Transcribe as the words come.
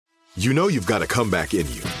You know you've got a comeback in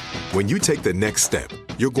you. When you take the next step,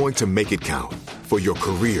 you're going to make it count. For your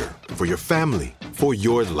career, for your family, for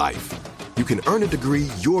your life. You can earn a degree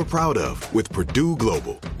you're proud of with Purdue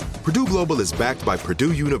Global. Purdue Global is backed by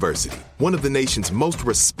Purdue University, one of the nation's most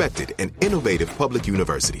respected and innovative public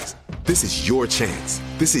universities. This is your chance.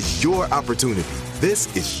 This is your opportunity.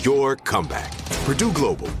 This is your comeback. Purdue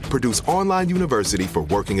Global, Purdue's online university for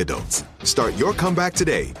working adults. Start your comeback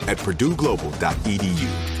today at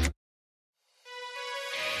purdueglobal.edu.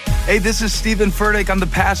 Hey, this is Stephen Furtick. I'm the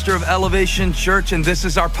pastor of Elevation Church, and this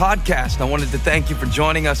is our podcast. I wanted to thank you for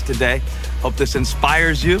joining us today. Hope this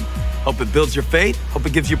inspires you. Hope it builds your faith. Hope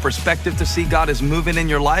it gives you perspective to see God is moving in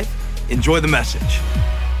your life. Enjoy the message.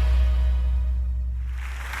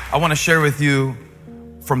 I want to share with you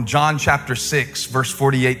from John chapter 6, verse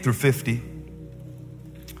 48 through 50.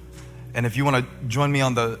 And if you want to join me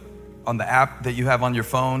on the app that you have on your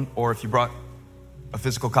phone, or if you brought a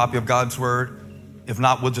physical copy of God's Word, if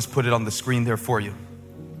not, we'll just put it on the screen there for you.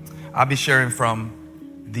 I'll be sharing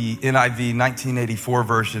from the NIV 1984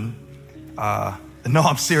 version. No,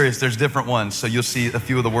 I'm serious. There's different ones. So you'll see a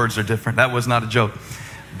few of the words are different. That was not a joke,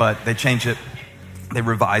 but they change it. They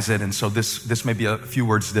revise it. And so this may be a few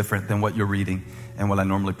words different than what you're reading and what I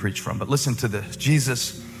normally preach from. But listen to this.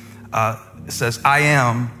 Jesus says, I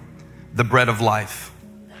am the bread of life.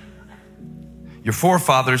 Your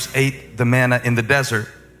forefathers ate the manna in the desert,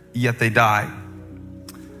 yet they died.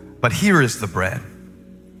 But here is the bread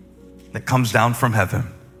that comes down from heaven,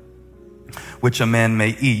 which a man may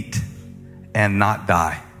eat and not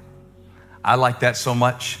die. I like that so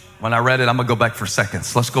much. When I read it, I'm gonna go back for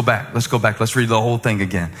seconds. Let's go back. Let's read the whole thing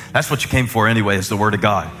again. That's what you came for anyway, is the Word of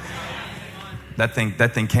God. That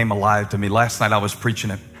thing came alive to me. Last night I was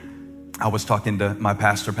preaching it. I was talking to my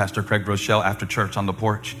pastor, Pastor Craig Rochelle, after church on the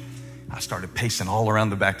porch. I started pacing all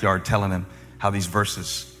around the backyard, telling him how these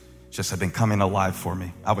verses just have been coming alive for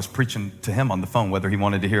me. I was preaching to him on the phone, whether he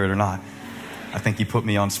wanted to hear it or not. I think he put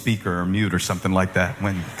me on speaker or mute or something like that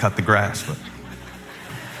when he cut the grass.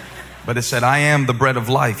 But it said, I am the bread of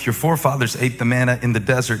life. Your forefathers ate the manna in the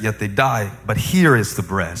desert, yet they died. But here is the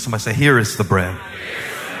bread. Somebody say, here is the bread.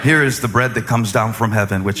 Here is the bread that comes down from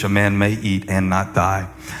heaven, which a man may eat and not die.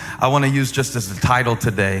 I want to use just as the title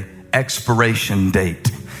today, Expiration Date.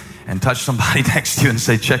 And touch somebody next to you and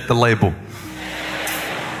say, check the label.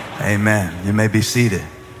 Amen. You may be seated.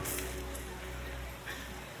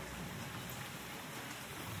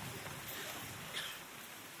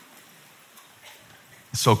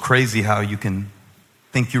 It's so crazy how you can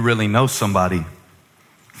think you really know somebody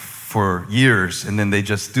for years, and then they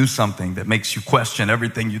just do something that makes you question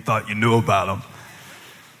everything you thought you knew about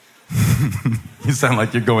them. You sound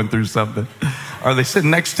like you're going through something. Are they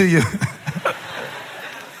sitting next to you?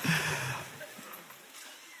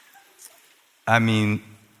 I mean,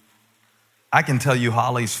 I can tell you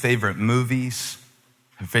Holly's favorite movies,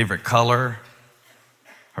 her favorite color,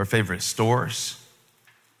 her favorite stores,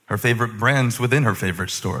 her favorite brands within her favorite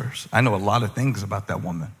stores. I know a lot of things about that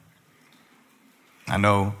woman. I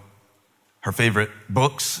know her favorite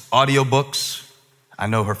books, audiobooks. I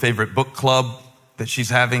know her favorite book club that she's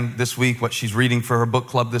having this week, what she's reading for her book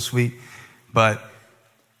club this week. But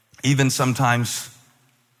even sometimes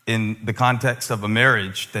in the context of a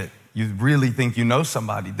marriage that you really think you know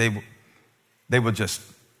somebody, they will just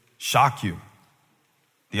shock you.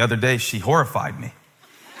 The other day, she horrified me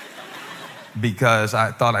because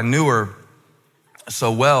I thought I knew her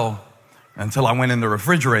so well until I went in the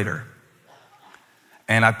refrigerator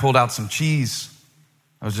and I pulled out some cheese.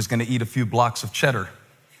 I was just gonna eat a few blocks of cheddar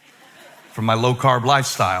from my low carb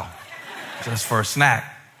lifestyle, just for a snack.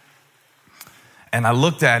 And I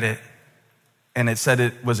looked at it and it said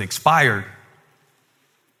it was expired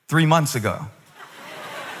 3 months ago.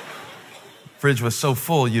 Fridge was so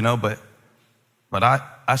full, but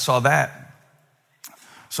I saw that.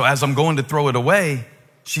 So as I'm going to throw it away,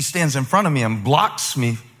 she stands in front of me and blocks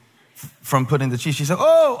me from putting the cheese. She said,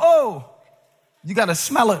 oh, you got to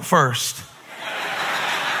smell it first.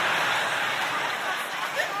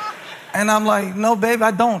 And I'm like, no, babe,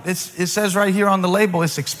 I don't. It says right here on the label,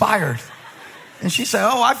 it's expired. And she said,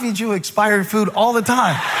 I feed you expired food all the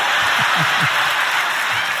time.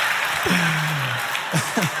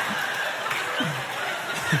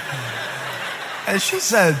 And she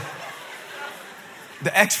said,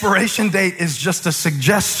 the expiration date is just a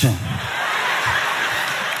suggestion.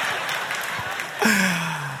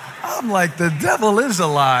 I'm like, the devil is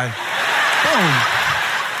alive. Boom.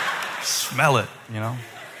 Smell it,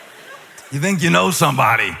 You think you know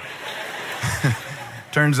somebody.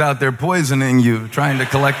 Turns out they're poisoning you, trying to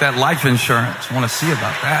collect that life insurance. Want to see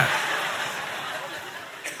about that.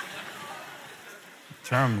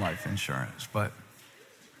 term life insurance. But,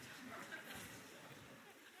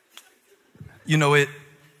 you know, it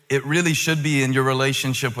really should be in your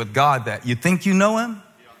relationship with God that you think you know him,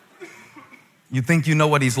 you think you know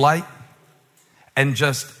what he's like, and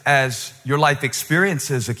just as your life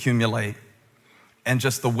experiences accumulate and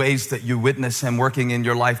just the ways that you witness him working in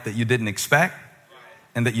your life that you didn't expect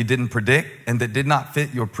and that you didn't predict and that did not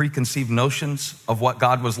fit your preconceived notions of what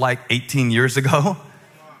God was like 18 years ago,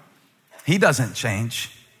 he doesn't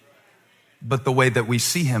change, but the way that we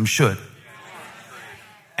see him should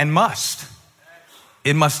and must.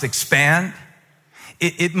 It must expand.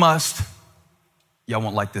 It must, y'all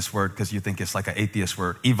won't like this word because you think it's like an atheist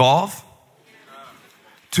word, evolve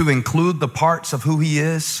to include the parts of who he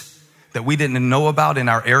is that we didn't know about in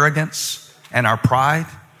our arrogance and our pride.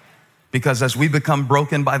 Because as we become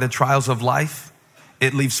broken by the trials of life,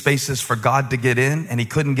 it leaves spaces for God to get in, and he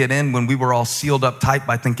couldn't get in when we were all sealed up tight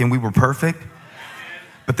by thinking we were perfect.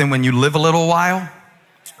 But then when you live a little while,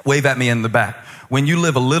 wave at me in the back. When you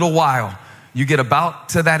live a little while, you get about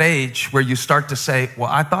to that age where you start to say, well,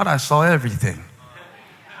 I thought I saw everything.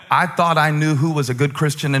 I thought I knew who was a good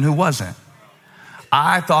Christian and who wasn't.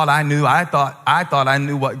 I thought I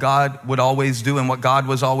knew what God would always do and what God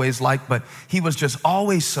was always like, but he was just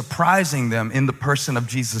always surprising them in the person of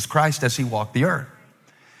Jesus Christ as he walked the earth.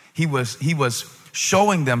 He was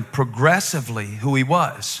showing them progressively who he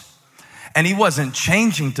was. And he wasn't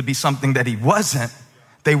changing to be something that he wasn't.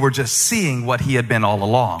 They were just seeing what he had been all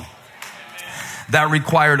along. That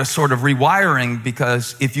required a sort of rewiring,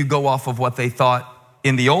 because if you go off of what they thought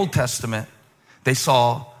in the Old Testament, they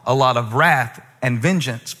saw a lot of wrath and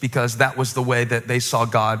vengeance because that was the way that they saw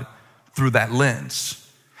God through that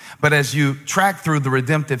lens. But as you track through the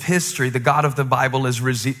redemptive history, the God of the Bible is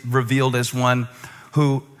revealed as one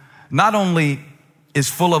who not only is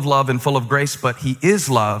full of love and full of grace, but he is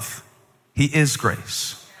love, he is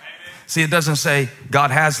grace. See, it doesn't say God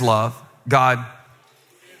has love, God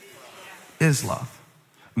is love.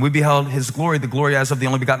 We beheld his glory, the glory as of the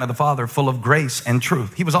only begotten of the Father, full of grace and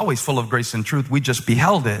truth. He was always full of grace and truth. We just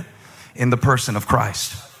beheld it in the person of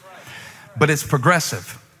Christ. But it's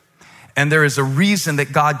progressive. And there is a reason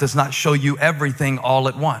that God does not show you everything all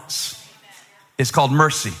at once. It's called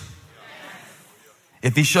mercy.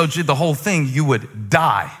 If he showed you the whole thing, you would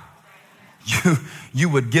die. You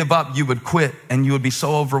would give up, you would quit, and you would be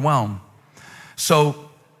so overwhelmed. So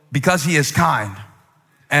because he is kind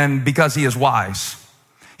and because he is wise,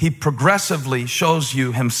 he progressively shows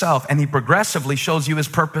you himself, and he progressively shows you his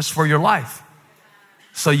purpose for your life.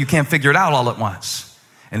 So you can't figure it out all at once.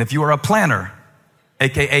 And if you are a planner,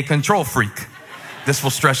 AKA control freak, this will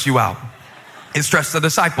stress you out. It stressed the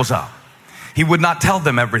disciples out. He would not tell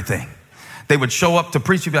them everything. They would show up to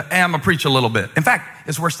preach. You'd be like, hey, I'm gonna preach a little bit. In fact,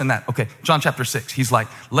 it's worse than that. Okay, John chapter 6. He's like,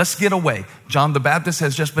 let's get away. John the Baptist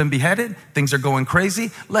has just been beheaded. Things are going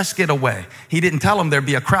crazy. Let's get away. He didn't tell them there'd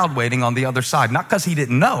be a crowd waiting on the other side. Not because he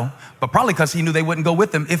didn't know, but probably because he knew they wouldn't go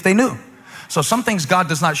with him if they knew. So some things God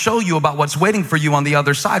does not show you about what's waiting for you on the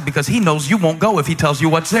other side because he knows you won't go if he tells you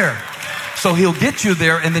what's there. So he'll get you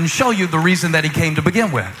there and then show you the reason that he came to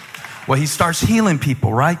begin with. Well, he starts healing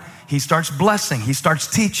people, right? He starts blessing. He starts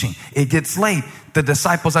teaching. It gets late. The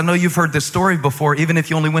disciples, I know you've heard this story before, even if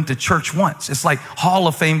you only went to church once. It's like Hall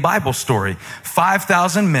of Fame Bible story.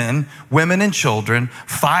 5,000 men, women and children,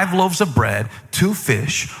 5 loaves of bread, 2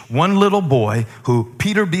 fish, 1 little boy who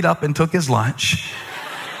Peter beat up and took his lunch.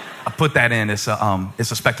 I put that in. It's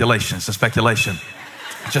a speculation. It's a speculation.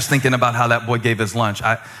 Just thinking about how that boy gave his lunch.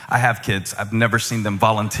 I have kids. I've never seen them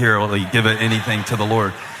voluntarily give anything to the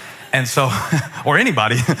Lord. And so, or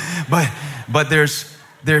anybody, but there's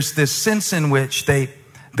this sense in which they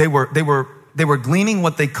were gleaning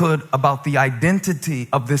what they could about the identity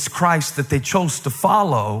of this Christ that they chose to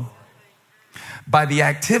follow by the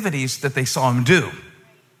activities that they saw him do.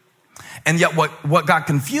 And yet what got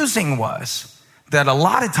confusing was that a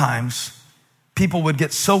lot of times people would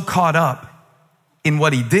get so caught up in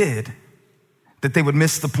what he did that they would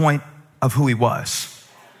miss the point of who he was.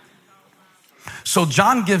 So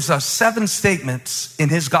John gives us 7 statements in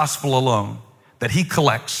his gospel alone that he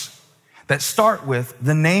collects that start with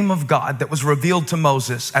the name of God that was revealed to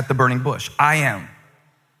Moses at the burning bush. I am.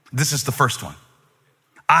 This is the first one.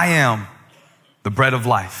 I am the bread of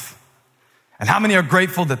life. And how many are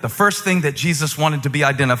grateful that the first thing that Jesus wanted to be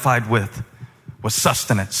identified with was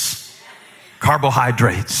sustenance,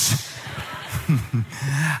 carbohydrates?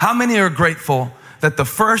 How many are grateful that the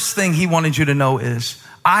first thing he wanted you to know is,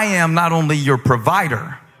 I am not only your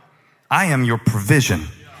provider, I am your provision.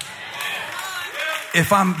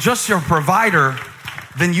 If I'm just your provider,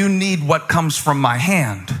 then you need what comes from my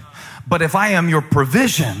hand. But if I am your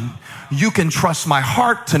provision, you can trust my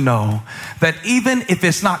heart to know that even if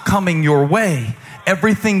it's not coming your way,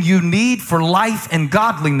 everything you need for life and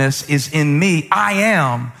godliness is in me. I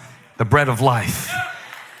am the bread of life.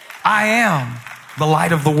 I am the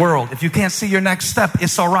light of the world. If you can't see your next step,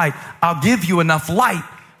 it's all right. I'll give you enough light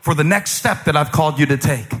for the next step that I've called you to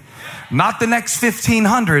take. Not the next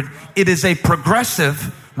 1,500. It is a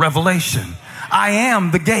progressive revelation. I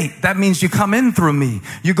am the gate. That means you come in through me.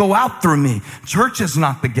 You go out through me. Church is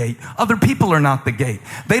not the gate. Other people are not the gate.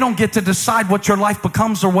 They don't get to decide what your life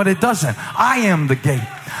becomes or what it doesn't. I am the gate.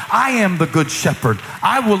 I am the good shepherd.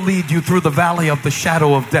 I will lead you through the valley of the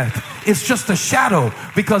shadow of death. It's just a shadow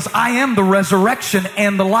because I am the resurrection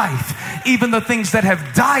and the life. Even the things that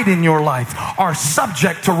have died in your life are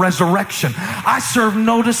subject to resurrection. I serve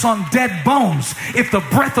notice on dead bones. If the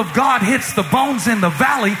breath of God hits the bones in the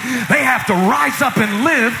valley, they have to rise up and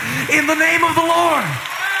live in the name of the Lord.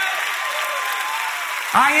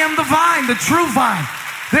 I am the vine, the true vine.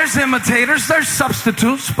 There's imitators, there's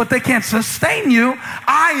substitutes, but they can't sustain you.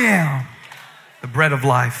 I am the bread of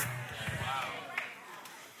life.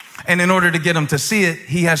 And in order to get them to see it,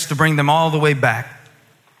 he has to bring them all the way back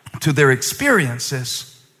to their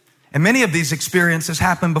experiences. And many of these experiences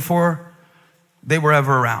happened before they were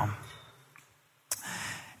ever around.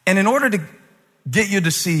 And in order to get you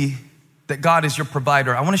to see that God is your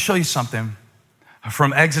provider, I want to show you something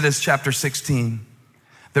from Exodus chapter 16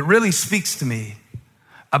 that really speaks to me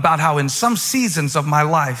about how in some seasons of my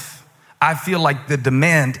life, I feel like the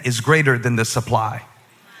demand is greater than the supply.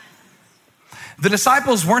 The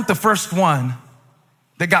disciples weren't the first one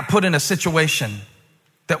that got put in a situation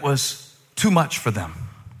that was too much for them.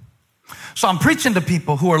 So I'm preaching to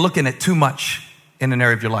people who are looking at too much in an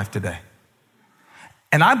area of your life today.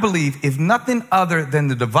 And I believe if nothing other than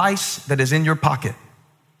the device that is in your pocket,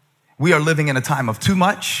 we are living in a time of too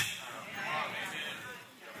much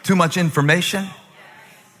information.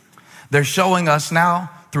 They're showing us now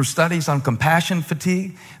through studies on compassion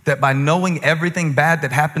fatigue that by knowing everything bad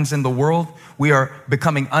that happens in the world, we are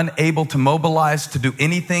becoming unable to mobilize to do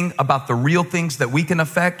anything about the real things that we can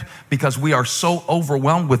affect because we are so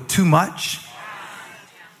overwhelmed with too much.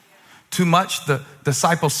 Too much. The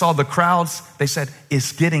disciples saw the crowds. They said,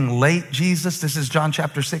 it's getting late, Jesus. This is John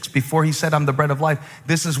chapter 6. Before he said, I'm the bread of life.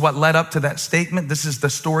 This is what led up to that statement. This is the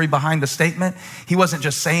story behind the statement. He wasn't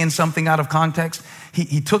just saying something out of context.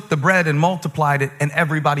 He took the bread and multiplied it and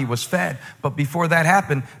everybody was fed. But before that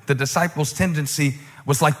happened, the disciples' tendency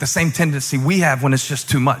was like the same tendency we have when it's just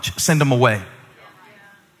too much. Send them away.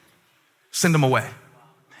 Send them away.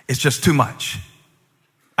 It's just too much.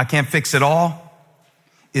 I can't fix it all.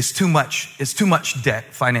 It's too much. It's too much debt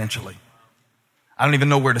financially. I don't even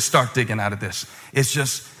know where to start digging out of this. It's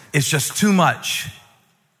just too much.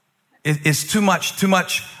 It's too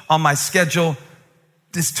much on my schedule.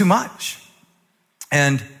 It's too much.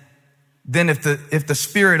 And then if the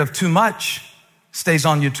spirit of too much stays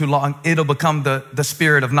on you too long, it'll become the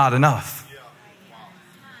spirit of not enough.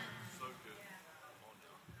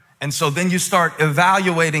 And so then you start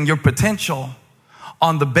evaluating your potential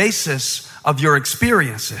on the basis of your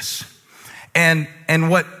experiences. And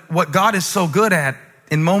what God is so good at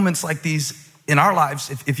in moments like these in our lives,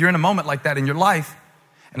 if you're in a moment like that in your life,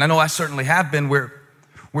 and I know I certainly have been, where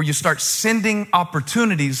you start sending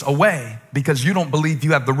opportunities away because you don't believe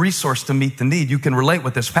you have the resource to meet the need. You can relate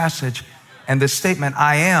with this passage and this statement,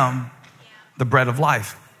 I am the bread of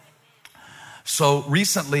life. So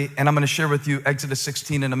recently, and I'm going to share with you Exodus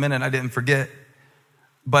 16 in a minute, I didn't forget,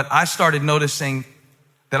 but I started noticing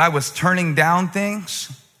that I was turning down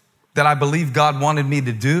things that I believe God wanted me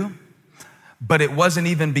to do, but it wasn't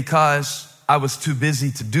even because I was too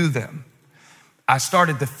busy to do them. I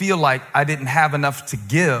started to feel like I didn't have enough to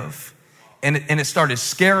give, and it started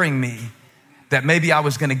scaring me that maybe I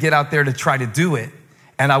was gonna get out there to try to do it,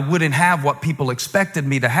 and I wouldn't have what people expected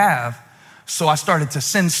me to have, so I started to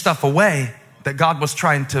send stuff away that God was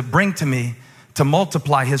trying to bring to me to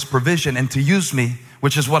multiply his provision and to use me,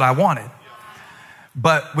 which is what I wanted.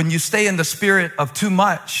 But when you stay in the spirit of too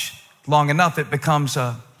much long enough, it becomes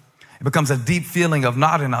a deep feeling of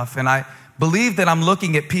not enough. And I believe that I'm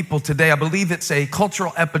looking at people today. I believe it's a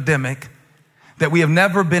cultural epidemic that we have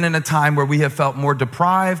never been in a time where we have felt more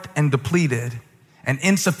deprived and depleted and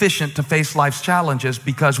insufficient to face life's challenges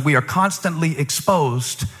because we are constantly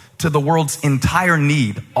exposed to the world's entire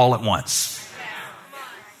need all at once.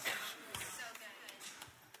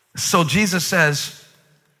 So Jesus says,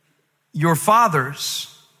 your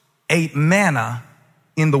fathers ate manna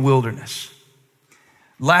in the wilderness.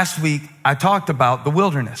 Last week, I talked about the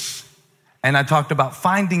wilderness, and I talked about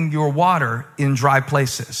finding your water in dry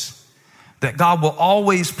places. That God will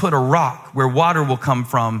always put a rock where water will come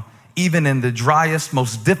from even in the driest,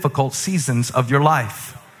 most difficult seasons of your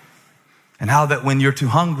life. And how that when you're too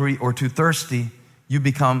hungry or too thirsty, you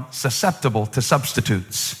become susceptible to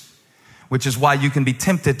substitutes, which is why you can be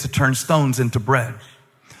tempted to turn stones into bread.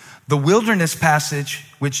 The wilderness passage,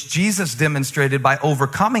 which Jesus demonstrated by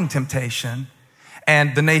overcoming temptation,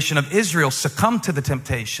 and the nation of Israel succumbed to the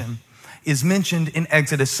temptation, is mentioned in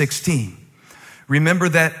Exodus 16. Remember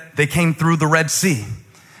that they came through the Red Sea.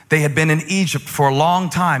 They had been in Egypt for a long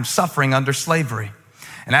time, suffering under slavery.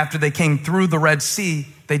 And after they came through the Red Sea,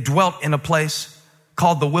 they dwelt in a place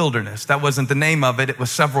called the wilderness. That wasn't the name of it. It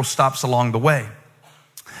was several stops along the way.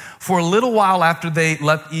 For a little while after they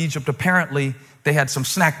left Egypt, apparently they had some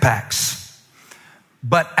snack packs.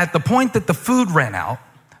 But at the point that the food ran out,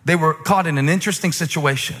 they were caught in an interesting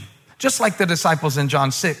situation. Just like the disciples in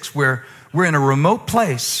John 6, where we're in a remote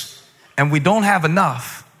place and we don't have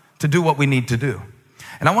enough to do what we need to do.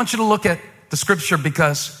 And I want you to look at the scripture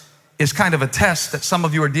because it's kind of a test that some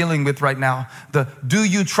of you are dealing with right now. The "do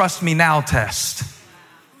you trust me now" test.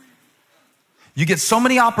 You get so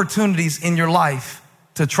many opportunities in your life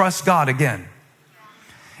to trust God again.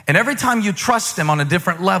 And every time you trust him on a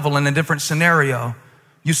different level in a different scenario,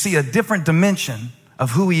 you see a different dimension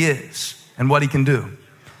of who he is and what he can do.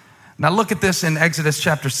 Now look at this in Exodus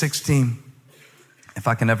chapter 16, if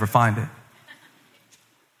I can ever find it.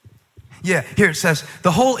 Yeah, here it says,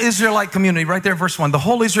 the whole Israelite community, right there, verse 1, the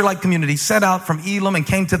whole Israelite community set out from Elim and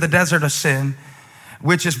came to the desert of Sin,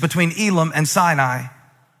 which is between Elim and Sinai,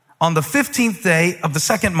 on the 15th day of the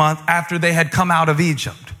second month after they had come out of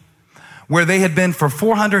Egypt, where they had been for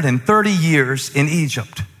 430 years in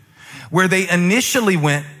Egypt, where they initially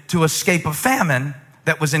went to escape a famine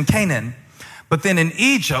that was in Canaan. But then in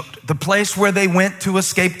Egypt, the place where they went to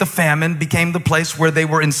escape the famine became the place where they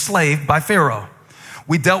were enslaved by Pharaoh.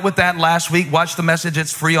 We dealt with that last week. Watch the message.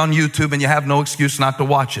 It's free on YouTube and you have no excuse not to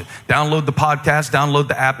watch it. Download the podcast, download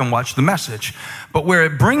the app and watch the message. But where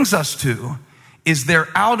it brings us to is they're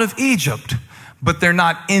out of Egypt, but they're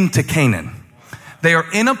not into Canaan. They are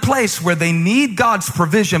in a place where they need God's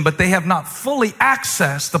provision, but they have not fully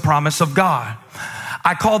accessed the promise of God.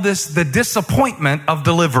 I call this the disappointment of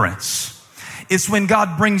deliverance. It's when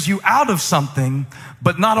God brings you out of something,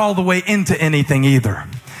 but not all the way into anything either.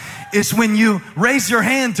 It's when you raise your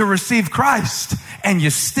hand to receive Christ and you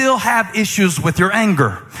still have issues with your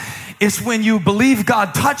anger. It's when you believe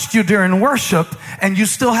God touched you during worship and you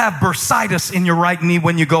still have bursitis in your right knee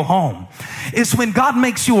when you go home. It's when God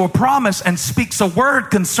makes you a promise and speaks a word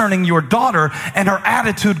concerning your daughter and her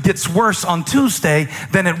attitude gets worse on Tuesday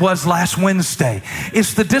than it was last Wednesday.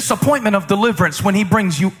 It's the disappointment of deliverance when he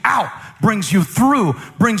brings you out, brings you through,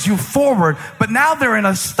 brings you forward. But now they're in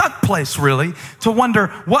a stuck place really to wonder,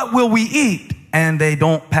 what will we eat? And they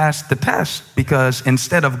don't pass the test because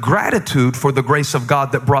instead of gratitude for the grace of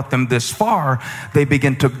God that brought them this far, they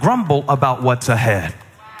begin to grumble about what's ahead.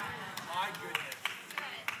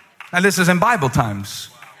 Now this is in Bible times.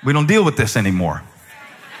 We don't deal with this anymore.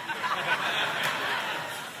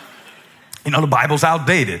 You know, the Bible's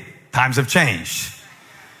outdated. Times have changed.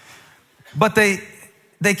 But they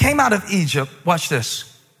came out of Egypt, watch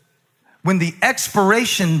this, when the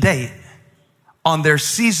expiration date on their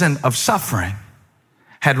season of suffering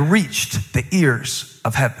had reached the ears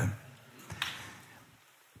of heaven.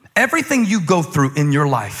 Everything you go through in your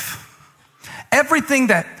life, everything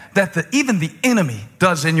that even the enemy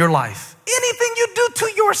does in your life, anything you do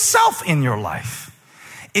to yourself in your life,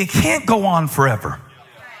 it can't go on forever.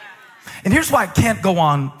 And here's why it can't go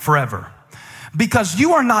on forever. Because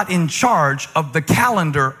you are not in charge of the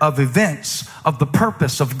calendar of events of the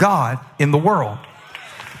purpose of God in the world.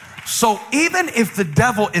 So even if the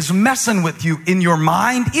devil is messing with you in your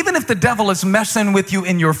mind, even if the devil is messing with you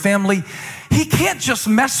in your family, he can't just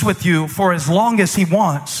mess with you for as long as he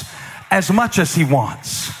wants, as much as he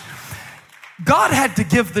wants. God had to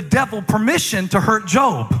give the devil permission to hurt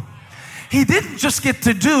Job. He didn't just get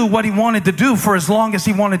to do what he wanted to do for as long as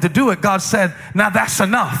he wanted to do it. God said, now that's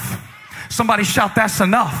enough. Somebody shout, that's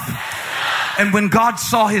enough. And when God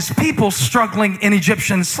saw his people struggling in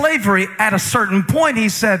Egyptian slavery, at a certain point, he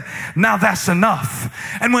said, now that's enough.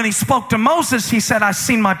 And when he spoke to Moses, he said, I've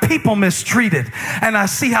seen my people mistreated, and I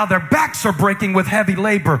see how their backs are breaking with heavy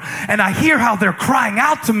labor, and I hear how they're crying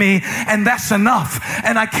out to me, and that's enough.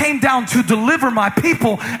 And I came down to deliver my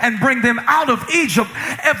people and bring them out of Egypt.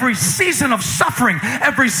 Every season of suffering,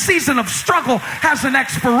 every season of struggle has an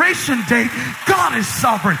expiration date. God is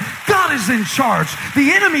sovereign. God is in charge.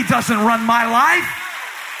 The enemy doesn't run my life.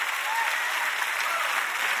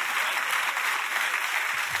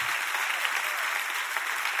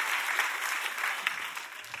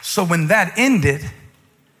 So when that ended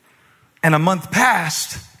and a month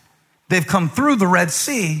passed They've come through the Red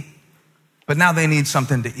Sea, but now they need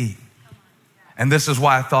something to eat. And this is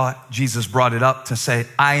why I thought Jesus brought it up to say,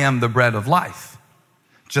 I am the bread of life.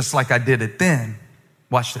 Just like I did it then.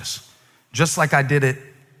 Watch this. Just like I did it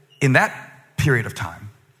in that period of time.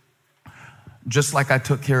 Just like I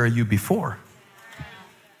took care of you before.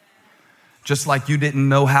 Just like you didn't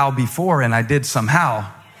know how before and I did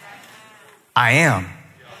somehow. I am.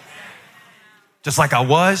 Just like I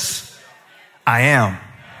was, I am.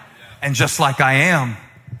 And just like I am,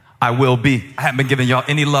 I will be. I haven't been giving y'all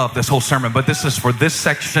any love this whole sermon, but this is for this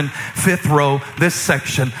section, 5th row, this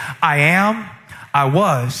section. I am, I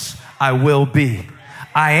was, I will be.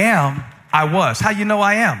 I am, I was. How you know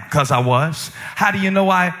I am? Because I was. How do you know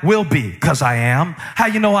I will be? Because I am. How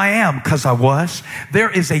you know I am? Because I was. There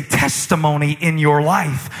is a testimony in your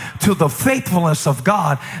life to the faithfulness of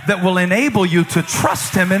God that will enable you to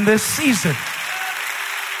trust Him in this season.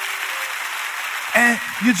 And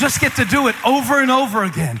you just get to do it over and over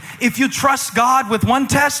again. If you trust God with one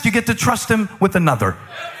test, you get to trust Him with another.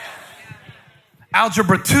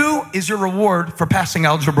 Algebra 2 is your reward for passing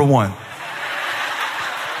Algebra 1.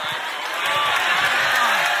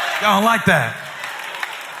 Y'all don't like that.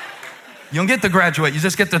 You don't get to graduate. You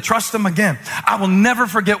just get to trust Him again. I will never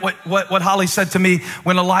forget what Holly said to me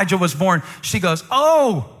when Elijah was born. She goes,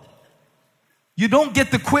 oh, you don't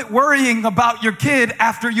get to quit worrying about your kid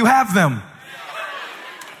after you have them.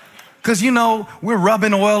 Because, you know, we're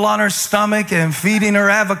rubbing oil on her stomach and feeding her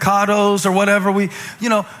avocados or whatever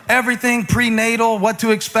everything prenatal, what to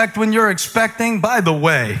expect when you're expecting. By the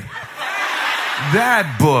way,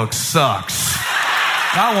 that book sucks.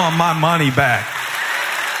 I want my money back.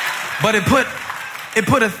 But it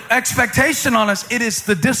put an expectation on us. It is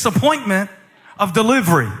the disappointment of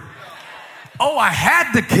delivery. Oh, I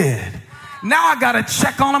had the kid. Now I got to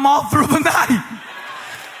check on them all through the night.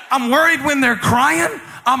 I'm worried when they're crying.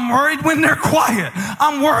 I'm worried when they're quiet.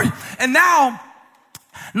 I'm worried. And now,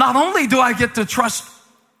 not only do I get to trust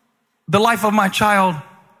the life of my child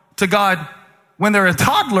to God when they're a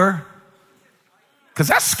toddler, because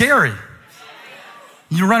that's scary.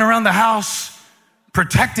 You run around the house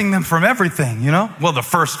protecting them from everything, Well, the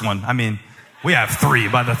first one, we have 3.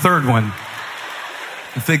 By the third one,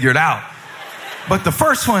 we figure it out. But the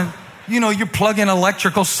first one, you plug in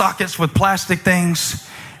electrical sockets with plastic things.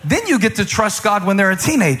 Then you get to trust God when they're a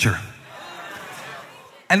teenager.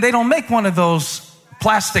 And they don't make one of those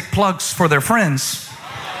plastic plugs for their friends.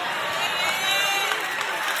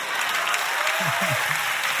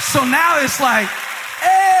 So now it's like,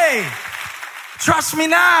 hey, trust me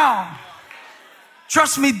now.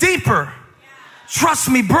 Trust me deeper. Trust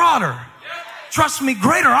me broader. Trust me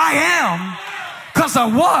greater. I am because I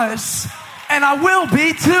was and I will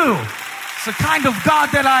be too. It's the kind of God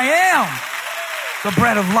that I am. The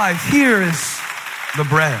bread of life. Here is the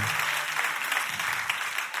bread.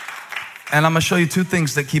 And I'm going to show you 2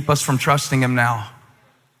 things that keep us from trusting Him now.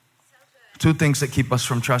 2 things that keep us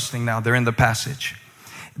from trusting now. They're in the passage.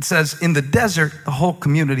 It says, in the desert, the whole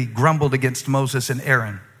community grumbled against Moses and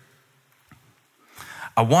Aaron.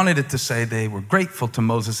 I wanted it to say they were grateful to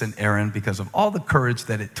Moses and Aaron because of all the courage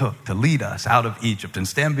that it took to lead us out of Egypt and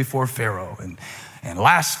stand before Pharaoh and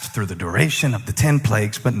last through the duration of the 10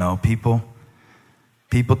 plagues. But no, people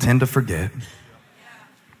tend to forget.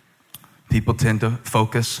 People tend to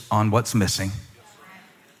focus on what's missing.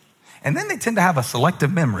 And then they tend to have a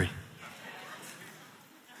selective memory.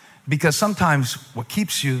 Because sometimes what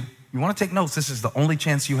keeps you want to take notes, this is the only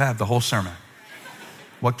chance you have the whole sermon.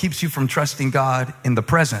 What keeps you from trusting God in the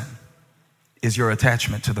present is your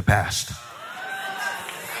attachment to the past.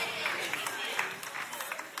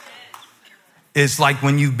 It's like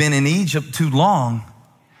when you've been in Egypt too long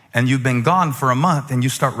and you've been gone for a month and you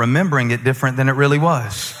start remembering it different than it really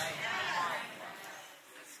was.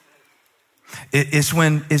 It's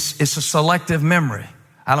a selective memory.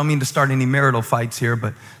 I don't mean to start any marital fights here,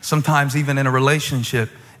 but sometimes even in a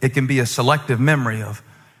relationship, it can be a selective memory of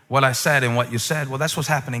what I said and what you said. Well, that's what's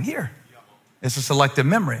happening here. It's a selective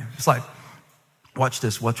memory. It's like, watch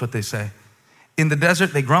this, watch what they say. In the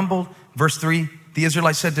desert, they grumbled. Verse 3, the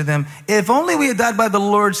Israelites said to them, if only we had died by the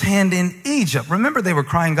Lord's hand in Egypt. Remember, they were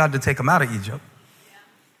crying God to take them out of Egypt.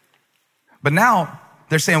 But now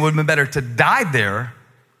they're saying it would have been better to die there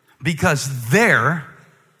because there,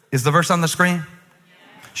 is the verse on the screen?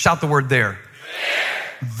 Shout the word there.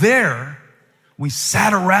 There, we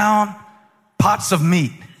sat around pots of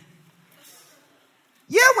meat.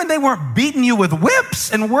 Yeah, when they weren't beating you with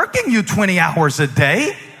whips and working you 20 hours a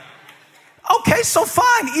day. Okay, so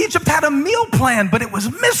fine. Egypt had a meal plan, but it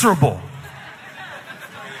was miserable.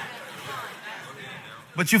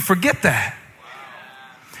 But you forget that.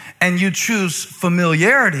 And you choose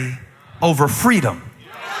familiarity over freedom.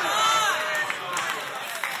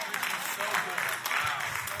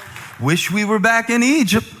 Wish we were back in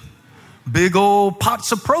Egypt. Big old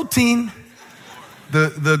pots of protein.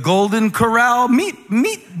 The Golden Corral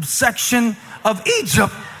meat section of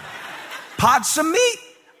Egypt. Pots of meat.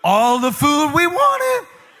 All the food we wanted.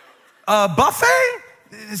 Buffet.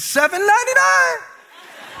 $7.99.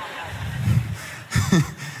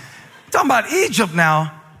 Talking about Egypt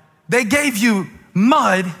now. They gave you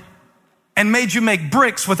mud and made you make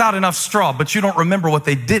bricks without enough straw, but you don't remember what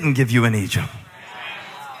they didn't give you in Egypt.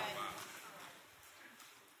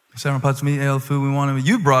 7 pots of meat, ale, food we wanted.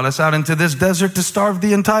 You brought us out into this desert to starve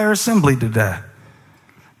the entire assembly to death.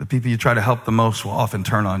 The people you try to help the most will often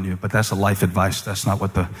turn on you, but that's a life advice. That's not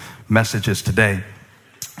what the message is today.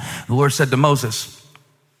 The Lord said to Moses,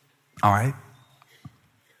 all right,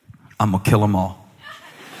 I'm going to kill them all.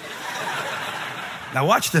 Now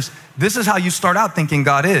watch this. This is how you start out thinking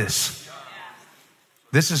God is.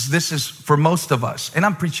 This is for most of us. And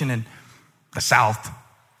I'm preaching in the South,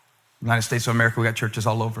 United States of America. We got churches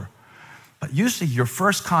all over. But usually your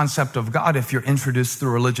first concept of God, if you're introduced through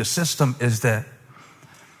a religious system, is that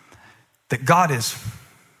God is,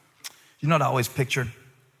 you know what I always pictured?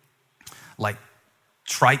 Like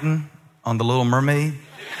Triton on The Little Mermaid,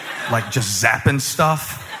 like just zapping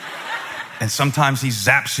stuff. And sometimes he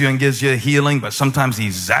zaps you and gives you healing, but sometimes he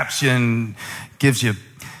zaps you and gives you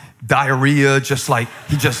diarrhea, just like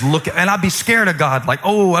he just look at, and I'd be scared of God, like,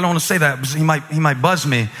 oh, I don't want to say that because he might buzz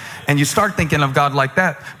me. And you start thinking of God like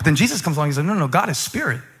that. But then Jesus comes along and says, no, God is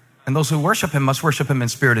spirit. And those who worship him must worship him in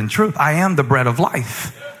spirit and truth. I am the bread of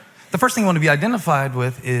life. The first thing you want to be identified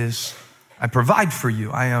with is I provide for you.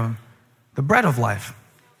 I am the bread of life.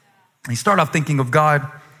 And you start off thinking of God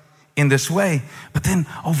in this way, but then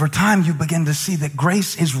over time you begin to see that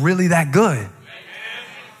grace is really that good.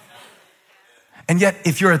 And yet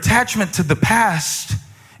if your attachment to the past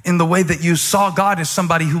in the way that you saw God as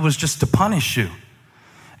somebody who was just to punish you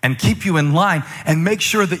and keep you in line and make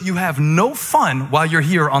sure that you have no fun while you're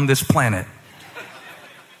here on this planet,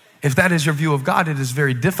 if that is your view of God, it is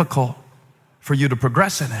very difficult for you to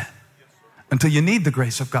progress in it until you need the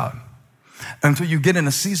grace of God, until you get in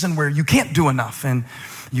a season where you can't do enough and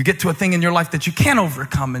you get to a thing in your life that you can't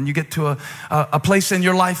overcome, and you get to a place in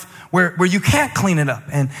your life where you can't clean it up,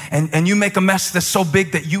 and you make a mess that's so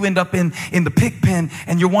big that you end up in the pig pen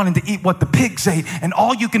and you're wanting to eat what the pigs ate, and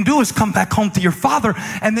all you can do is come back home to your father,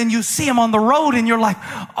 and then you see him on the road and you're like,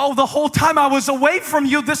 oh, the whole time I was away from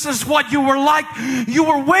you, this is what you were like. You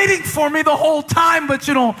were waiting for me the whole time, but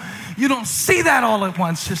you don't see that all at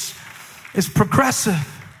once. It's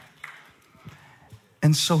progressive.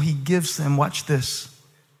 And so he gives them, watch this,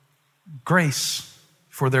 grace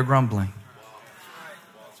for their grumbling.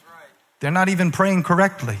 They're not even praying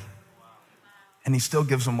correctly, and he still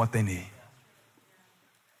gives them what they need.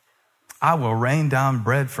 I will rain down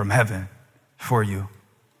bread from heaven for you.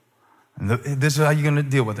 And this is how you're going to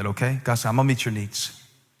deal with it, okay? God said, I'm going to meet your needs.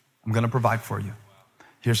 I'm going to provide for you.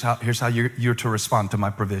 Here's how you're to respond to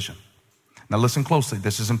my provision. Now listen closely.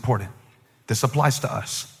 This is important. This applies to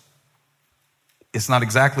us. It's not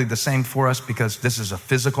exactly the same for us because this is a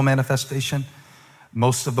physical manifestation.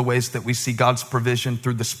 Most of the ways that we see God's provision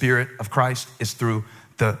through the Spirit of Christ is through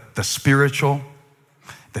the spiritual.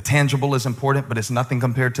 The tangible is important, but it's nothing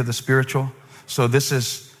compared to the spiritual. So this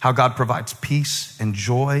is how God provides peace and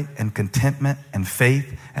joy and contentment and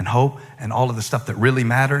faith and hope and all of the stuff that really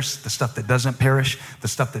matters, the stuff that doesn't perish, the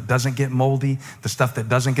stuff that doesn't get moldy, the stuff that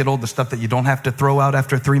doesn't get old, the stuff that you don't have to throw out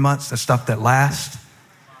after 3 months, the stuff that lasts.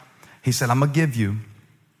 He said, I'm going to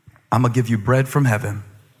give you bread from heaven.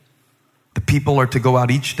 The people are to go out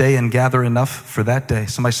each day and gather enough for that day.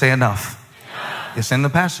 Somebody say enough. Yeah. It's in the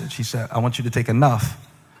passage. He said, I want you to take enough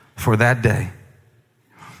for that day.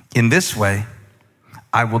 In this way,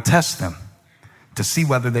 I will test them to see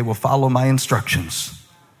whether they will follow my instructions.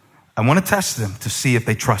 I want to test them to see if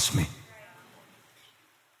they trust me.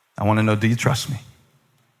 I want to know, do you trust me?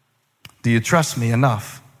 Do you trust me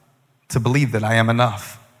enough to believe that I am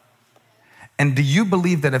enough? And do you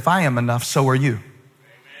believe that if I am enough, so are you?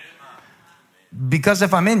 Because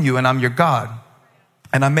if I'm in you and I'm your God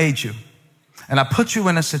and I made you and I put you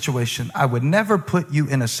in a situation, I would never put you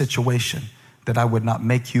in a situation that I would not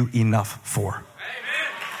make you enough for.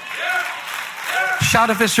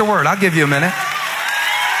 Shout if it's your word. I'll give you a minute.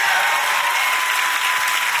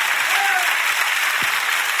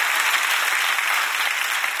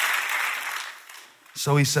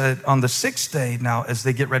 So he said, on the 6th day now, as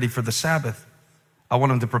they get ready for the Sabbath, I want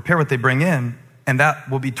them to prepare what they bring in, and that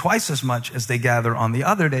will be twice as much as they gather on the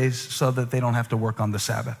other days so that they don't have to work on the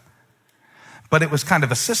Sabbath. But it was kind of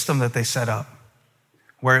a system that they set up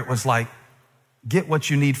where it was like, get what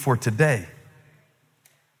you need for today.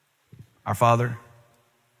 Our Father,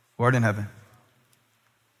 who art in heaven,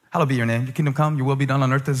 hallowed be your name. Your kingdom come, your will be done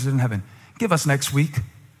on earth as it is in heaven. Give us next week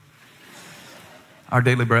our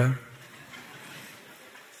daily bread.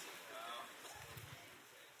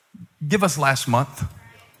 Give us last month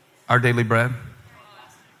our daily bread.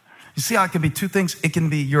 You see how it can be two things? It can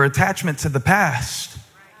be your attachment to the past,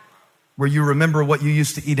 where you remember what you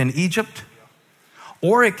used to eat in Egypt,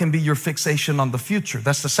 or it can be your fixation on the future.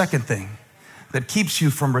 That's the second thing that keeps you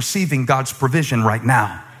from receiving God's provision right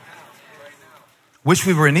now. Wish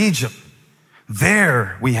we were in Egypt.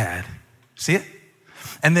 There we had. See it?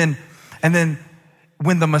 And then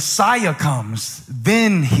when the Messiah comes,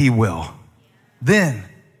 then he will. Then,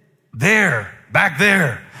 there, back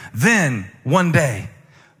there. Then, one day,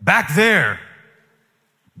 back there.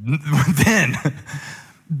 Then.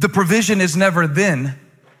 The provision is never then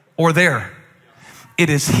or there. It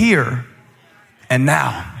is here and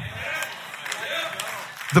now.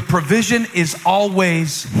 The provision is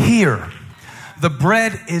always here. The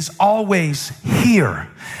bread is always here.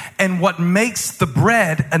 And what makes the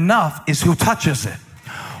bread enough is who touches it.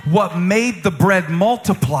 What made the bread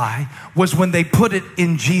multiply was when they put it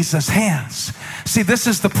in Jesus' hands. See, this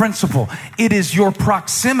is the principle. It is your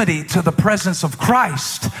proximity to the presence of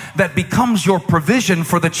Christ that becomes your provision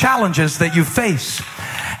for the challenges that you face.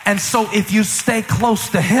 And so if you stay close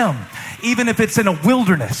to Him, even if it's in a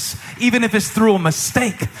wilderness, even if it's through a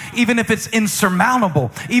mistake, even if it's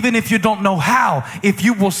insurmountable, even if you don't know how, if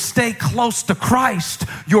you will stay close to Christ,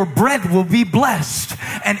 your bread will be blessed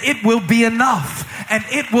and it will be enough and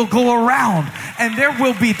it will go around and there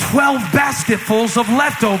will be 12 basketfuls of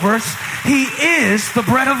leftovers. He is the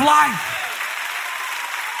bread of life.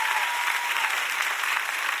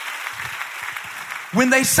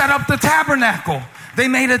 When they set up the tabernacle, they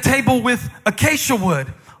made a table with acacia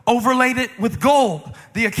wood, overlaid it with gold.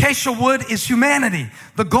 The acacia wood is humanity.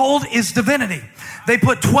 The gold is divinity. They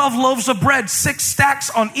put 12 loaves of bread, 6 stacks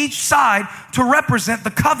on each side to represent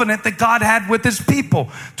the covenant that God had with His people.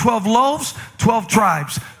 12 loaves, 12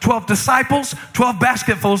 tribes, 12 disciples, 12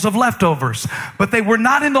 basketfuls of leftovers. But they were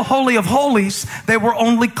not in the Holy of Holies. They were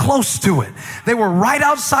only close to it. They were right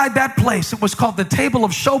outside that place. It was called the table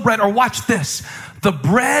of showbread, or watch this, the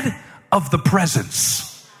bread of the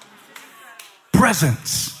presence.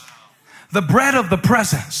 Presence. The bread of the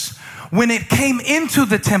presence. When it came into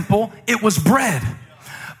the temple, it was bread.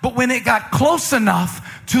 But when it got close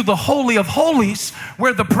enough to the Holy of Holies,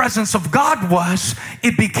 where the presence of God was,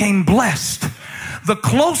 it became blessed. The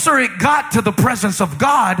closer it got to the presence of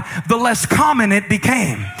God, the less common it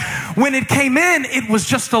became. When it came in, it was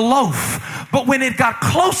just a loaf. But when it got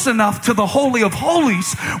close enough to the Holy of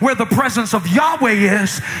Holies, where the presence of Yahweh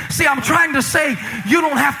is, see, I'm trying to say, you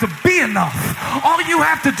don't have to be enough. All you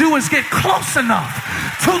have to do is get close enough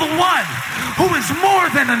to the one who is more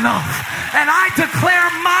than enough. And I declare,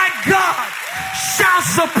 my God shall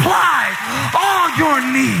supply all your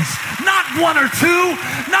needs. Not one or two,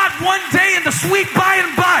 not one day in the sweet by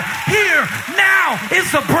and by. Here, now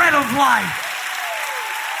is the bread of life.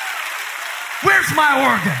 Where's my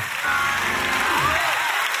organ?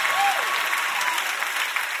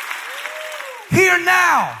 Here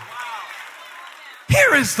now.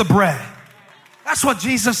 Here is the bread. That's what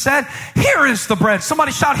Jesus said. Here is the bread.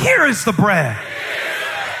 Somebody shout, here is the bread.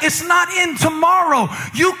 It's not in tomorrow.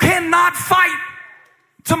 You cannot fight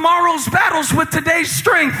tomorrow's battles with today's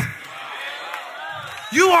strength.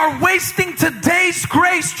 You are wasting today's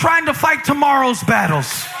grace trying to fight tomorrow's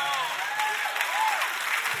battles.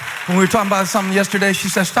 When we were talking about something yesterday, she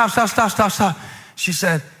said, stop. She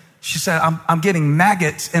said, I'm getting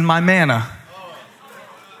maggots in my manna.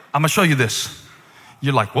 I'm going to show you this.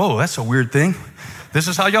 You're like, whoa, that's a weird thing. This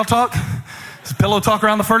is how y'all talk? This pillow talk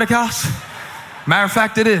around the Furtick house? Matter of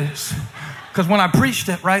fact, it is. Because when I preached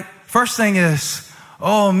it, right, first thing is,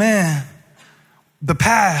 oh man, the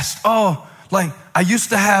past. Oh, like I used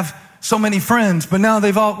to have so many friends, but now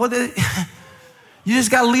they've all, you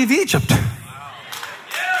just got to leave Egypt.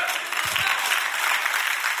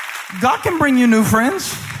 God can bring you new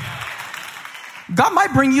friends. God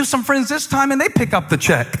might bring you some friends this time and they pick up the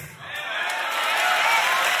check.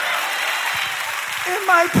 It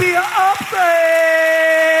might be an upgrade.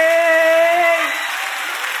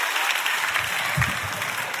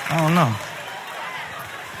 I don't know.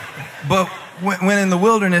 But when in the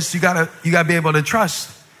wilderness, you gotta be able to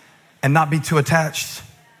trust and not be too attached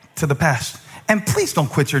to the past. And please don't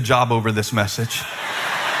quit your job over this message.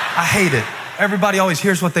 I hate it. Everybody always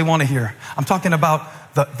hears what they want to hear. I'm talking about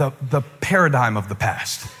the paradigm of the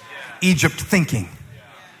past. Egypt thinking,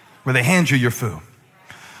 where they hand you your food.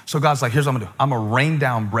 So God's like, here's what I'm gonna do. I'm gonna rain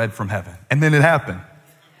down bread from heaven. And then it happened.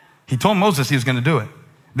 He told Moses he was gonna do it.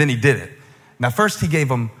 Then he did it. Now first he gave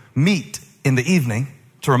them meat in the evening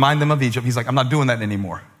to remind them of Egypt. He's like, I'm not doing that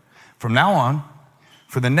anymore. From now on,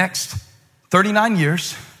 for the next 39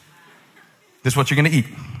 years, this is what you're gonna eat.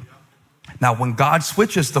 Now when God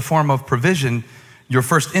switches the form of provision, your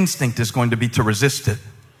first instinct is going to be to resist it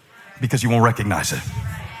because you won't recognize it.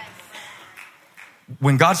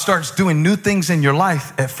 When God starts doing new things in your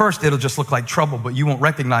life, at first it'll just look like trouble, but you won't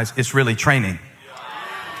recognize it's really training.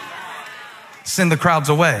 Send the crowds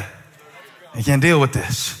away. You can't deal with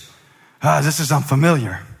this. This is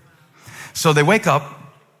unfamiliar. So they wake up.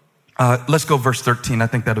 Let's go verse 13. I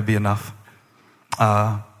think that'll be enough.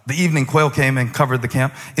 The evening quail came and covered the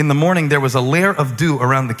camp. In the morning, there was a layer of dew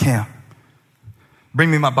around the camp. Bring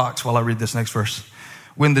me my box while I read this next verse.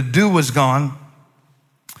 When the dew was gone,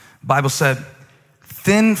 Bible said,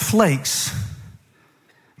 thin flakes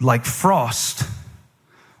like frost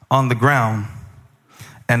on the ground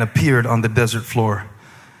and appeared on the desert floor.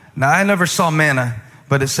 Now, I never saw manna,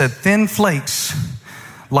 but it said thin flakes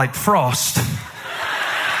like frost.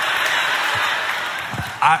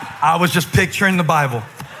 I was just picturing the Bible.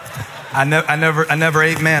 I never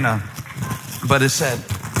ate manna, but it said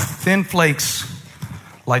thin flakes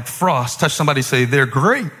like frost. Touch somebody, say, they're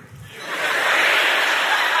great.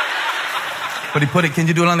 But he put it, can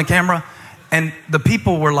you do it on the camera? And the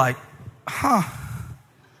people were like,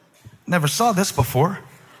 never saw this before.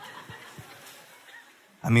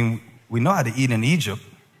 I mean, we know how to eat in Egypt.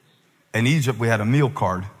 In Egypt, we had a meal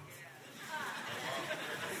card.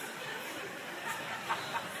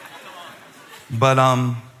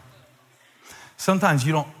 But sometimes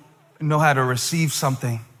you don't know how to receive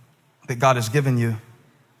something that God has given you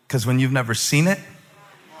because when you've never seen it,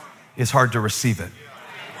 it's hard to receive it.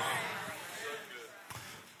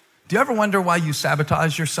 Do you ever wonder why you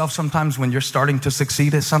sabotage yourself sometimes when you're starting to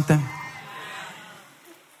succeed at something?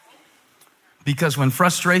 Because when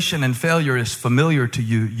frustration and failure is familiar to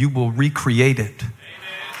you, you will recreate it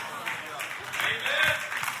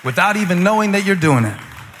without even knowing that you're doing it.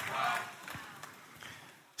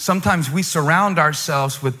 Sometimes we surround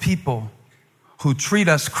ourselves with people who treat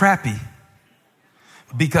us crappy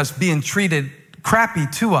because being treated crappy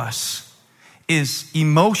to us is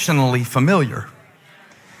emotionally familiar.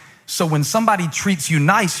 So when somebody treats you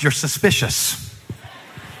nice, you're suspicious.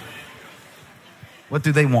 What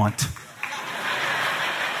do they want?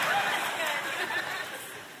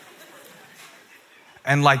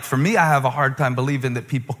 And like for me, I have a hard time believing that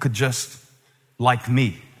people could just like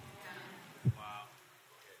me.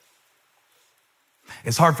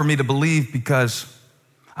 It's hard for me to believe because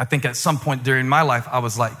I think at some point during my life, I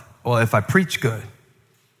was like, well, if I preach good,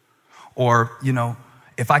 or, you know,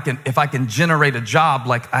 if I can generate a job,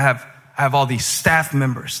 like I have all these staff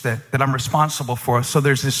members that I'm responsible for. So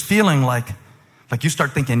there's this feeling like you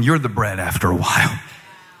start thinking you're the bread after a while.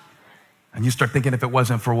 And you start thinking if it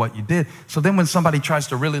wasn't for what you did. So then when somebody tries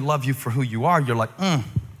to really love you for who you are, you're like, hold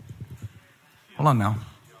on now.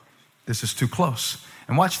 This is too close.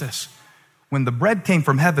 And watch this. When the bread came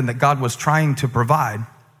from heaven that God was trying to provide,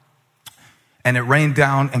 and it rained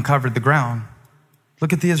down and covered the ground,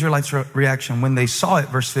 look at the Israelites' reaction. When they saw it,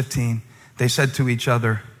 verse 15, they said to each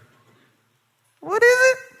other, what is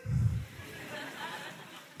it?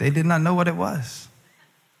 They did not know what it was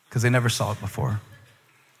because they never saw it before.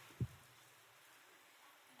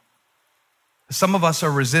 Some of us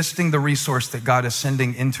are resisting the resource that God is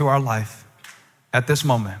sending into our life at this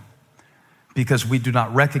moment because we do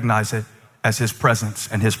not recognize it as His presence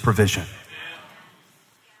and His provision.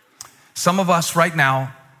 Some of us right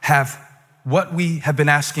now have what we have been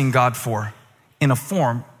asking God for in a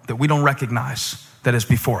form that we don't recognize that is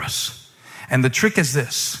before us. And the trick is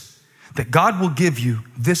this, that God will give you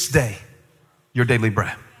this day your daily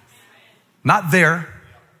bread. Not there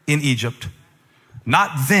in Egypt,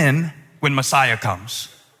 not then when Messiah comes,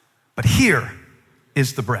 but here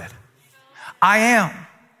is the bread. I am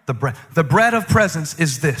the bread. The bread of presence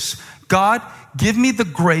is this. God, give me the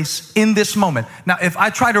grace in this moment. Now, if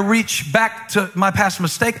I try to reach back to my past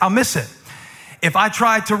mistake, I'll miss it. If I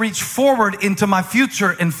try to reach forward into my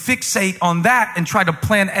future and fixate on that and try to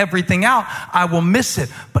plan everything out, I will miss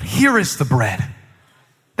it. But here is the bread.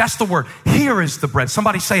 That's the word. Here is the bread.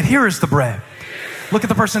 Somebody say it. Here is the bread. Look at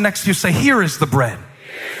the person next to you. Say, here is the bread.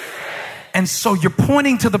 And so you're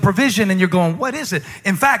pointing to the provision and you're going, what is it?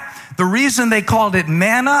 In fact, the reason they called it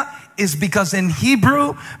manna is because in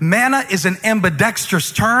Hebrew, manna is an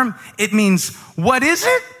ambidextrous term. It means, what is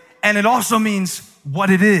it? And it also means what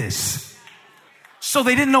it is. So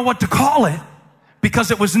they didn't know what to call it because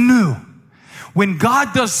it was new. When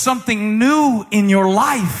God does something new in your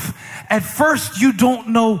life, at first you don't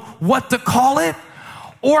know what to call it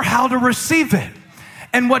or how to receive it.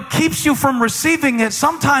 And what keeps you from receiving it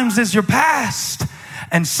sometimes is your past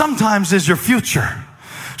and sometimes is your future.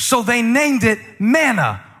 So they named it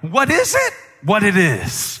manna. What is it? What it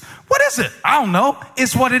is. What is it? I don't know.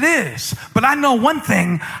 It's what it is. But I know one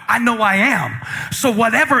thing. I know I am. So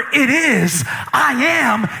whatever it is, I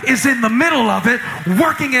am is in the middle of it,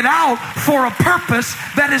 working it out for a purpose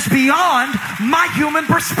that is beyond my human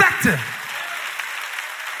perspective.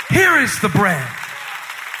 Here is the bread.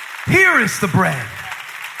 Here is the bread.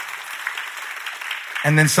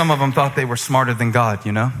 And then some of them thought they were smarter than God,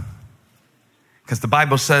 you know? Because the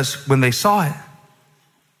Bible says when they saw it,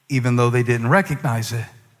 even though they didn't recognize it,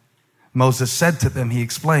 Moses said to them, he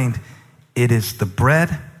explained, it is the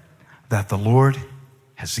bread that the Lord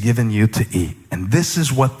has given you to eat. And this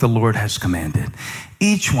is what the Lord has commanded.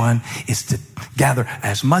 Each one is to gather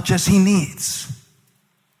as much as he needs.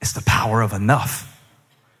 It's the power of enough.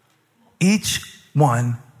 Each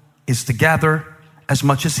one is to gather as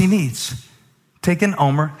much as he needs. Take an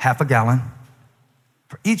omer, half a gallon,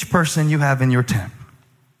 for each person you have in your tent.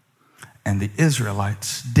 And the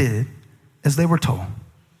Israelites did as they were told.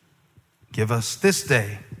 Give us this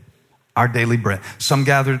day our daily bread. Some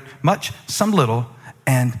gathered much, some little.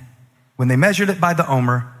 And when they measured it by the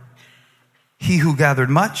omer, he who gathered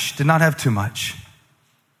much did not have too much.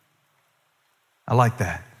 I like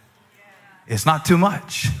that. It's not too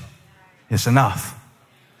much. It's enough.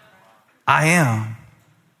 I am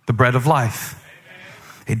the bread of life.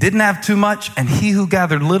 He didn't have too much, and he who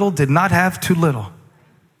gathered little did not have too little.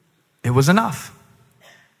 It was enough.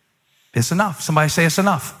 It's enough. Somebody say it's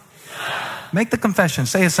enough. Make the confession.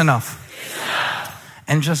 Say it's enough. It's enough.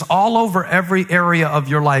 And just all over every area of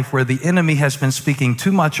your life where the enemy has been speaking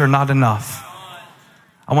too much or not enough,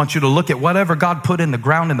 I want you to look at whatever God put in the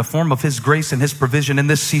ground in the form of his grace and his provision in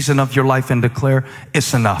this season of your life and declare,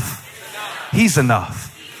 it's enough. He's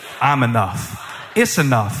enough. I'm enough. It's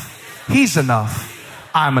enough. He's enough.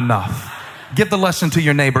 I'm enough. Give the lesson to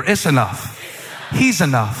your neighbor. It's enough. He's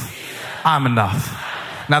enough. I'm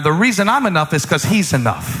enough. Now the reason I'm enough is because he's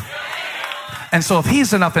enough. And so if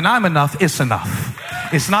he's enough and I'm enough, it's enough.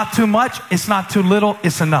 It's not too much. It's not too little.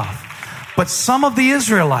 It's enough. But some of the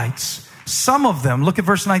Israelites, some of them, look at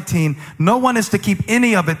verse 19. No one is to keep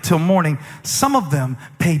any of it till morning. Some of them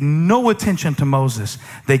paid no attention to Moses.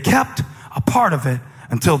 They kept a part of it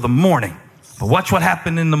until the morning. But watch what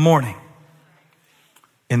happened in the morning.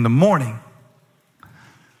 In the morning,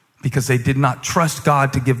 because they did not trust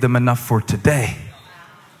God to give them enough for today.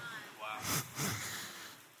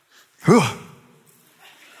 Whew.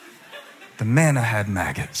 The manna had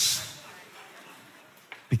maggots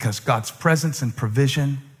because God's presence and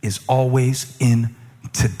provision is always in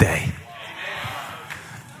today.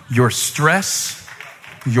 Your stress,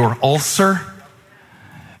 your ulcer,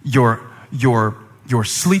 your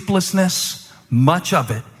sleeplessness, much of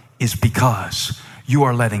it is because you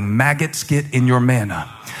are letting maggots get in your manna.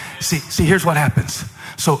 See, here's what happens.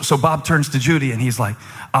 So Bob turns to Judy and he's like,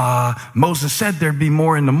 Moses said there'd be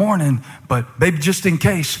more in the morning, but baby, just in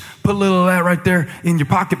case, put a little of that right there in your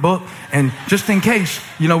pocketbook. And just in case,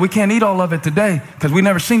 we can't eat all of it today because we've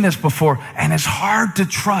never seen this before. And it's hard to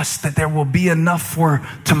trust that there will be enough for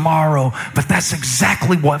tomorrow. But that's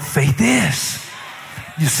exactly what faith is.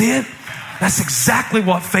 You see it? That's exactly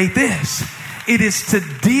what faith is. It is to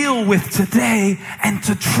deal with today and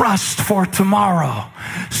to trust for tomorrow.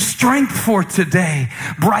 Strength for today.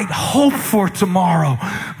 Bright hope for tomorrow.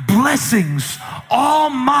 Blessings, all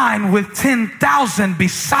mine with 10,000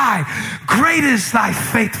 beside. Great is thy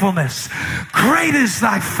faithfulness. Great is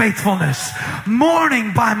thy faithfulness.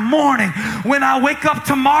 Morning by morning. When I wake up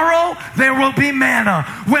tomorrow, there will be manna.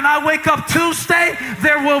 When I wake up Tuesday,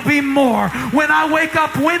 there will be more. When I wake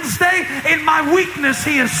up Wednesday, in my weakness,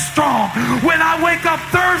 he is strong. When I wake up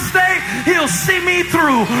Thursday, he'll see me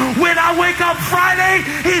through. When I wake up Friday,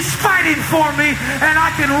 he's fighting for me, and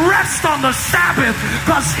I can rest on the Sabbath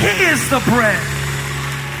because he is the bread.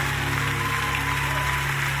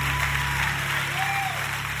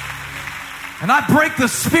 And I break the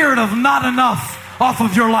spirit of not enough off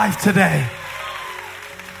of your life today.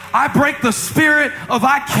 I break the spirit of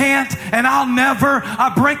I can't and I'll never.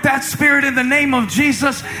 I break that spirit in the name of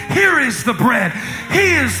Jesus. Here is the bread.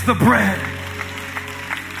 He is the bread.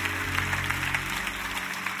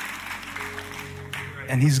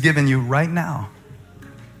 And he's given you right now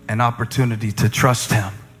an opportunity to trust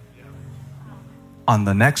him on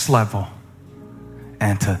the next level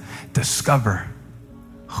and to discover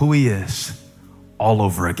who he is all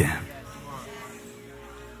over again.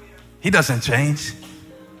 He doesn't change.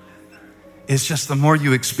 It's just the more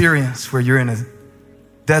you experience where you're in a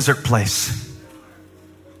desert place.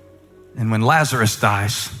 And when Lazarus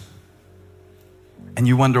dies, and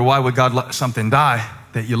you wonder, why would God let something die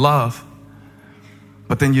that you love?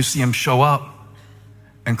 But then you see him show up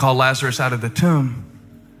and call Lazarus out of the tomb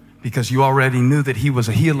because you already knew that he was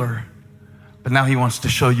a healer. But now he wants to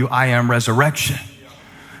show you, I am resurrection.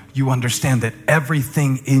 You understand that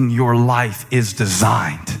everything in your life is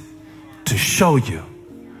designed to show you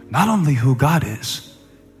not only who God is,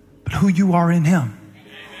 but who you are in him.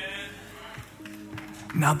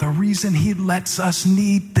 Now, the reason he lets us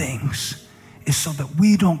need things is so that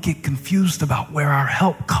we don't get confused about where our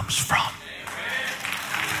help comes from.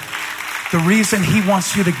 The reason he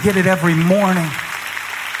wants you to get it every morning,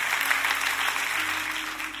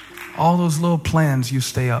 all those little plans you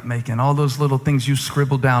stay up making, all those little things you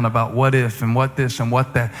scribble down about what if and what this and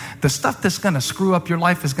what that, the stuff that's going to screw up your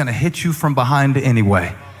life is going to hit you from behind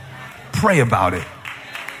anyway. Pray about it.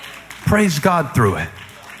 Praise God through it.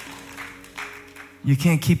 You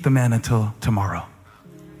can't keep the manna until tomorrow.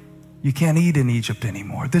 You can't eat in Egypt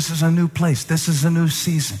anymore. This is a new place. This is a new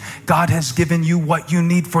season. God has given you what you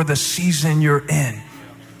need for the season you're in.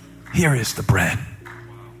 Here is the bread.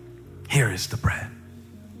 Here is the bread.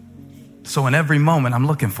 So in every moment, I'm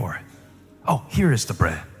looking for it. Oh, here is the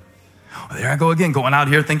bread. Well, there I go again, going out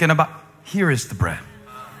here thinking about, here is the bread.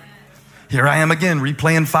 Here I am again,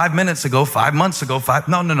 replaying 5 minutes ago, 5 months ago,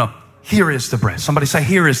 no. Here is the bread. Somebody say,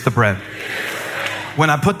 here is the bread. When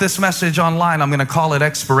I put this message online, I'm going to call it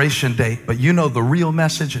Expiration Date. But you know the real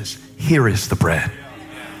message is, here is the bread.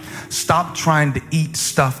 Stop trying to eat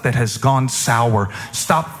stuff that has gone sour.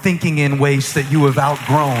 Stop thinking in ways that you have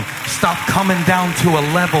outgrown. Stop coming down to a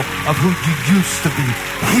level of who you used to be.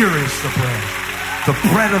 Here is the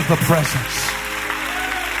bread of the presence.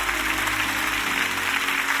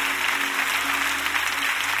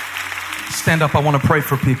 Stand up. I want to pray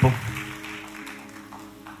for people.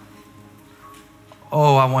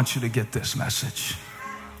 Oh, I want you to get this message.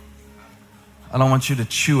 I don't want you to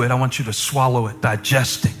chew it. I want you to swallow it,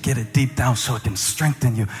 digest it, get it deep down so it can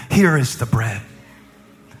strengthen you. Here is the bread.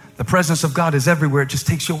 The presence of God is everywhere. It just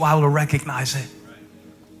takes you a while to recognize it.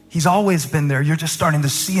 He's always been there. You're just starting to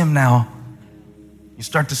see him now. You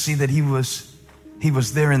start to see that he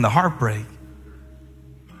was there in the heartbreak.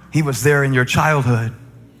 He was there in your childhood.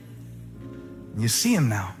 You see him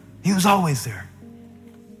now. He was always there.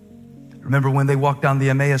 Remember when they walked down the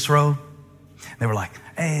Emmaus Road? They were like,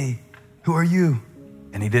 hey, who are you?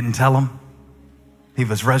 And he didn't tell them. He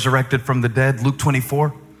was resurrected from the dead, Luke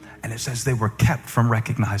 24. And it says they were kept from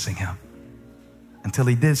recognizing him until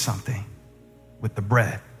he did something with the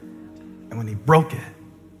bread. And when he broke it,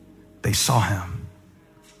 they saw him.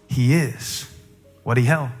 He is what he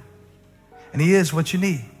held. And he is what you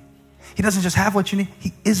need. He doesn't just have what you need.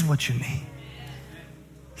 He is what you need.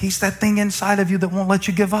 He's that thing inside of you that won't let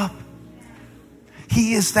you give up.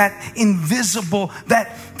 He is that invisible,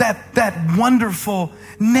 that wonderful,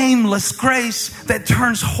 nameless grace that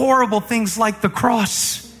turns horrible things like the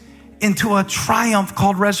cross into a triumph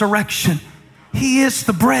called resurrection. He is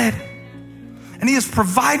the bread. And he is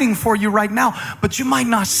providing for you right now, but you might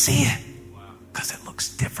not see it because it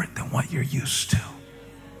looks different than what you're used to.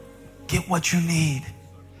 Get what you need.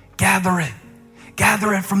 Gather it.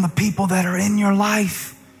 Gather it from the people that are in your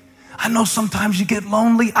life. I know sometimes you get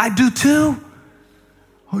lonely. I do too.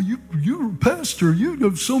 Oh, you're a pastor. You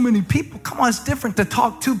have so many people. Come on, it's different to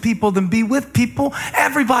talk to people than be with people.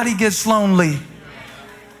 Everybody gets lonely.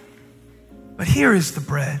 But here is the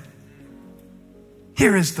bread.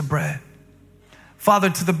 Here is the bread. Father,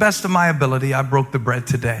 to the best of my ability, I broke the bread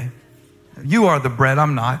today. You are the bread,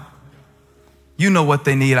 I'm not. You know what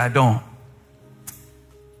they need, I don't.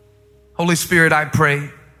 Holy Spirit, I pray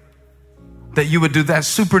that you would do that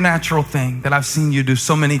supernatural thing that I've seen you do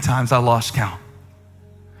so many times I lost count.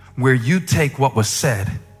 Where you take what was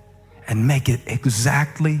said and make it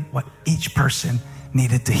exactly what each person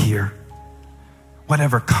needed to hear.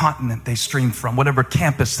 Whatever continent they streamed from, whatever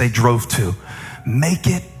campus they drove to, make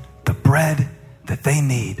it the bread that they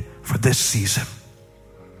need for this season.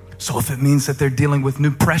 So if it means that they're dealing with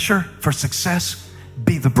new pressure for success,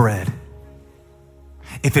 be the bread.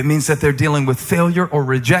 If it means that they're dealing with failure or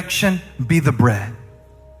rejection, be the bread.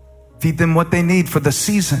 Feed them what they need for the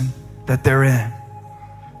season that they're in.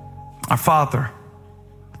 Our Father,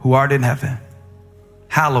 who art in heaven,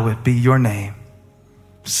 hallowed be your name.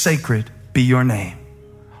 Sacred be your name.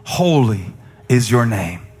 Holy is your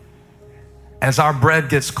name. As our bread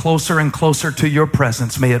gets closer and closer to your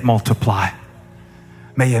presence, may it multiply.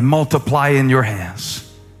 May it multiply in your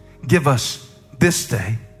hands. Give us this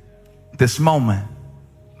day, this moment,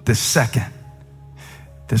 this second,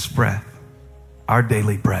 this breath. our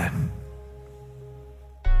daily bread.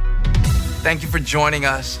 Thank you for joining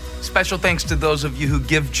us. Special thanks to those of you who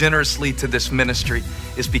give generously to this ministry.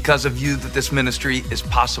 It's because of you that this ministry is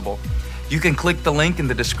possible. You can click the link in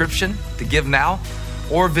the description to give now,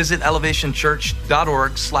 or visit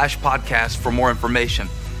elevationchurch.org/podcast for more information.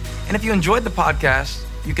 And if you enjoyed the podcast,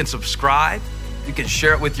 you can subscribe, you can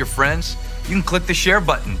share it with your friends, you can click the share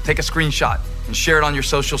button, take a screenshot, and share it on your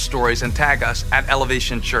social stories and tag us at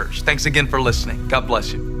Elevation Church. Thanks again for listening. God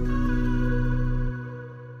bless you.